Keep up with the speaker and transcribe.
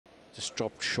Just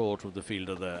dropped short of the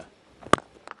fielder there.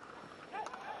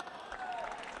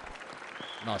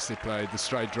 Nicely played, the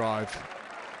straight drive,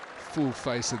 full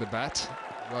face of the bat,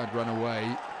 won't run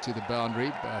away to the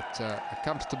boundary, but a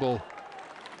comfortable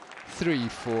 3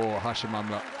 for Hashim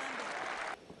Amla.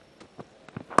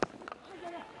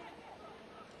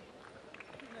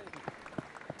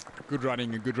 Good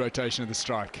running and good rotation of the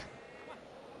strike.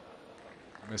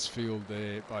 Misfield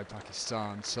there by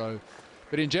Pakistan.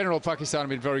 But in general, Pakistan have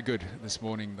been very good this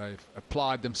morning. They've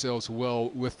applied themselves well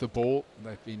with the ball.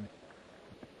 They've been...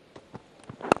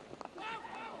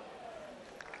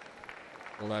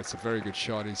 Well, that's a very good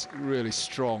shot. He's really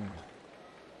strong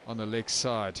on the leg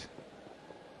side.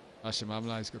 Hashim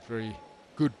Amla has got very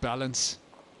good balance.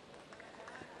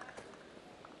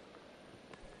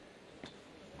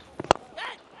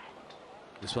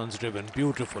 This one's driven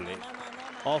beautifully.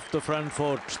 Off the front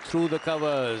foot, through the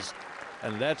covers.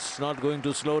 And that's not going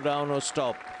to slow down or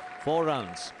stop. 4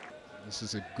 runs. This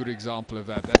is a good example of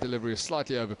that. That delivery is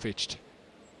slightly overpitched.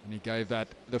 And he gave that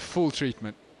the full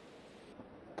treatment.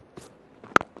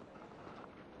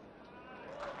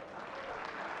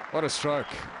 What a stroke.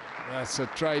 That's a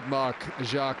trademark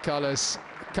Jacques Callis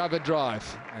cover drive.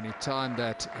 And he timed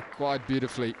that quite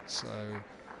beautifully. So...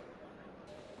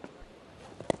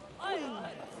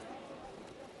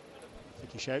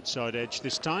 Thickish outside edge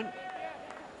this time.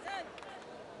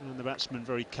 And the batsman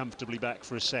very comfortably back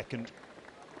for a second.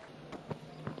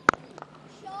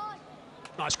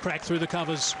 Nice crack through the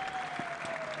covers.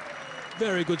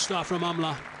 Very good stuff from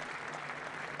Amla.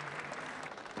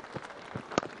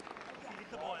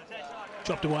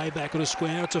 Chopped away back on a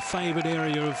square. It's a favoured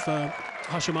area of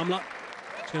Hashim Amla.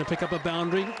 He's going to pick up a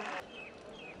boundary.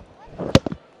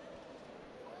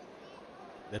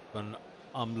 That one,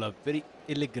 Amla very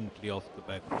elegantly off the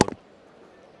back foot.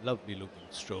 Lovely looking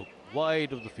stroke.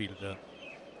 Wide of the fielder.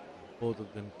 Both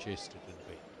of them chased it in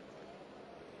vain.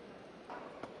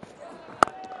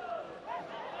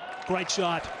 Great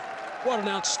shot. What an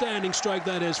outstanding stroke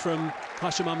that is from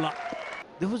Hashim Amla.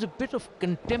 There was a bit of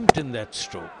contempt in that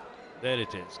stroke. There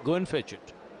it is. Go and fetch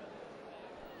it.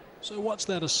 So what's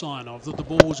that a sign of? That the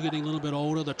ball's getting a little bit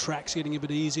older, the track's getting a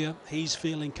bit easier, he's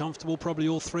feeling comfortable, probably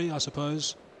all three, I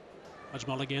suppose.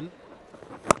 Ajmal again.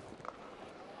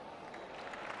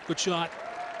 Good shot.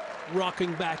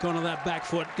 Rocking back onto that back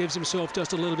foot, gives himself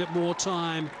just a little bit more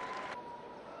time.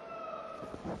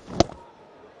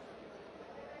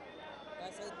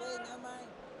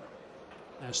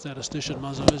 Our statistician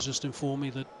Muzzo has just informed me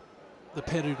that the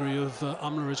pedigree of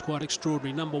Amla is quite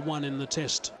extraordinary. #1 in the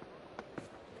test.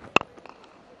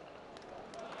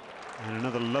 And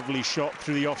another lovely shot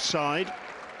through the offside.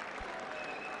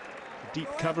 Deep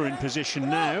cover in position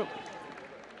now.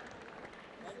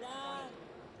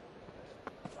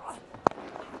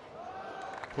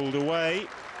 Pulled away.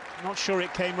 Not sure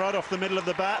it came right off the middle of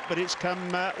the bat, but it's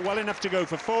come well enough to go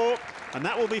for 4. And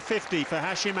that will be 50 for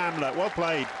Hashim Amla. Well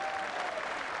played.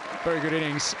 Very good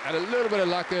innings. Had a little bit of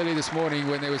luck early this morning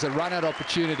when there was a run-out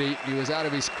opportunity. He was out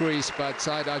of his crease, but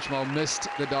Saeed Ajmal missed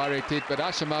the direct hit. But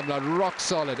Hashim Amla rock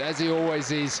solid, as he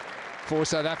always is, for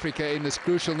South Africa in this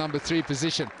crucial #3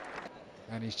 position.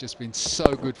 And he's just been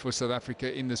so good for South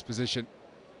Africa in this position.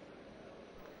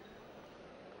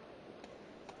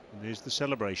 And there's the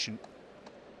celebration.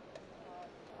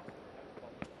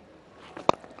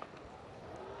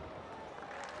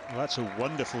 Well, that's a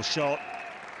wonderful shot.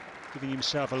 Giving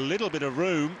himself a little bit of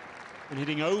room and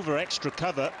hitting over extra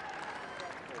cover.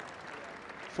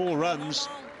 4 runs,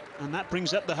 and that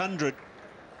brings up the 100.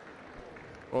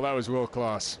 Well, that was world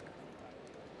class.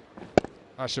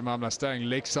 Hashim Amla staying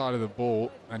leg side of the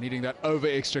ball and hitting that over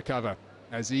extra cover.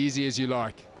 As easy as you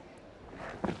like.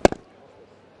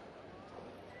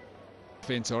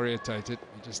 Fence orientated,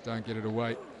 you just don't get it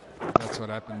away. That's what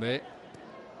happened there.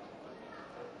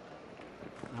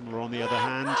 Amla on the other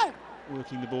hand,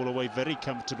 working the ball away very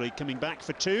comfortably, coming back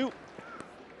for 2.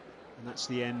 And that's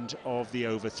the end of the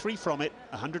over. 3 from it,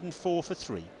 104 for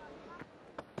 3.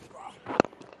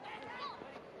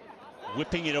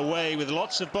 Whipping it away with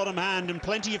lots of bottom hand and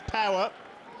plenty of power.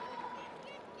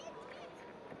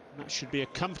 That should be a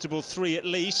comfortable 3 at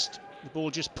least. The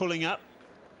ball just pulling up.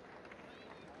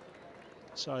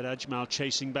 Saeed Ajmal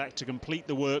chasing back to complete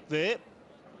the work there.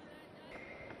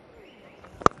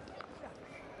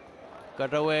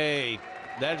 Cut away.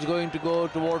 That's going to go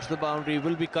towards the boundary.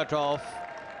 Will be cut off.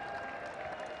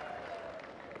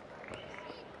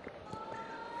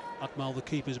 Akmal, the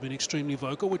keeper, has been extremely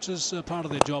vocal, which is part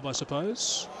of their job, I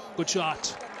suppose. Good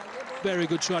shot. Very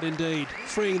good shot indeed.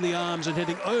 Freeing the arms and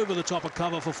heading over the top of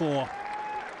cover for 4.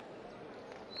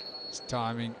 His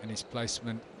timing and his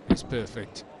placement is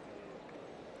perfect.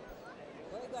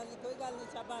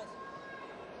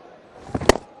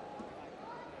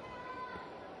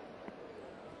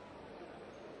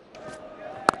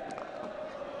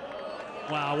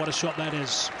 Wow, what a shot that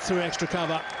is. Through extra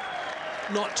cover.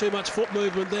 Not too much foot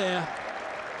movement there.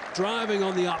 Driving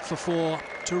on the up for 4.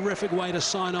 Terrific way to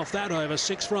sign off that over.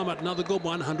 6 from it. Another good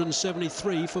one.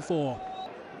 173 for 4.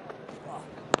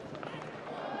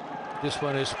 This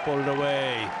one is pulled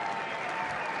away.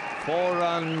 4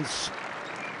 runs,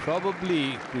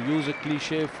 probably, to use a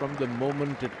cliche, from the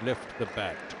moment it left the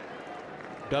bat.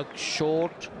 Dug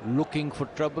short, looking for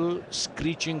trouble,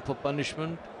 screeching for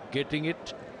punishment, getting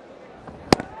it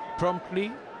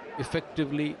promptly,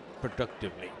 effectively,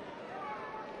 productively.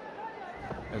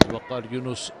 As Waqar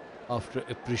Yunus, after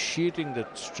appreciating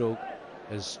that stroke,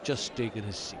 has just taken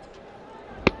his seat.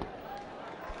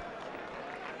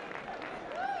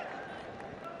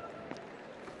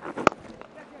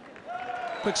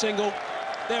 Quick single.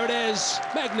 There it is.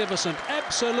 Magnificent.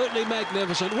 Absolutely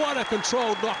magnificent. What a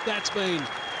controlled knock that's been.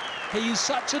 He's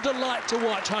such a delight to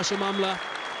watch, Hashim Amla.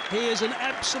 He is an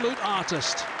absolute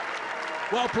artist.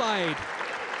 Well played.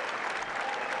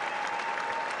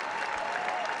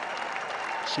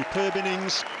 Superb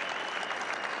innings.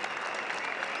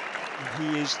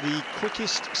 He is the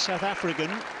quickest South African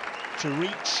to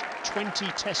reach 20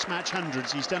 Test match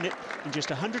hundreds. He's done it in just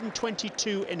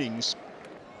 122 innings.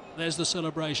 There's the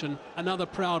celebration. Another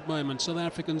proud moment. South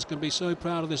Africans can be so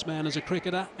proud of this man as a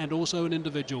cricketer and also an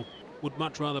individual. Would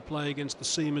much rather play against the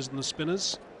seamers than the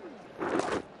spinners.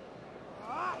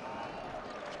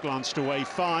 Glanced away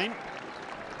fine.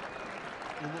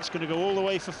 And that's going to go all the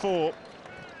way for 4.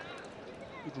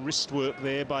 Good wrist work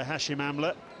there by Hashim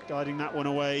Amla, guiding that one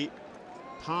away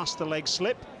past the leg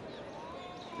slip.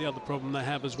 The other problem they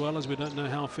have as well is we don't know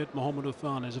how fit Mohamed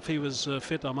Uthman is. If he was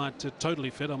fit, I might totally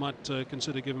fit, I might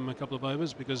consider giving him a couple of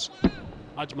overs, because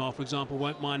Ajmal, for example,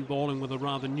 won't mind bowling with a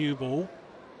rather new ball.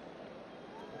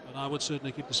 But I would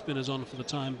certainly keep the spinners on for the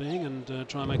time being and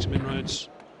try and make some inroads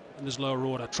in this lower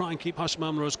order. Try and keep Hashim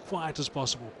Amla as quiet as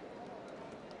possible.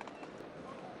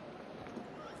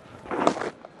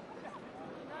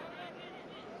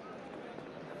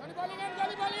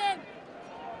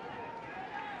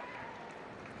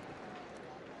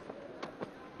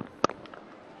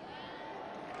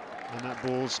 And that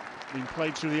ball's been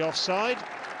played through the offside.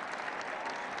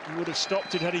 He would have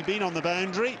stopped it had he been on the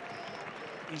boundary.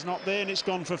 He's not there and it's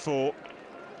gone for 4.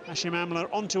 Hashim Amla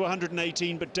on to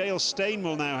 118, but Dale Steyn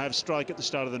will now have strike at the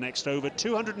start of the next over.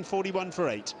 241 for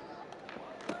 8.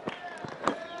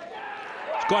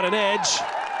 He's got an edge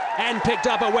and picked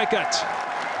up a wicket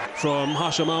from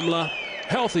Hashim Amla.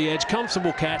 Healthy edge,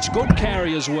 comfortable catch, good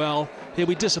carry as well. He'll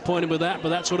be disappointed with that, but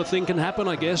that sort of thing can happen,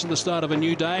 I guess, at the start of a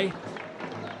new day.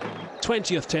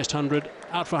 20th Test 100,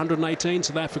 out for 118,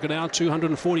 South Africa now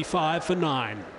 245 for 9.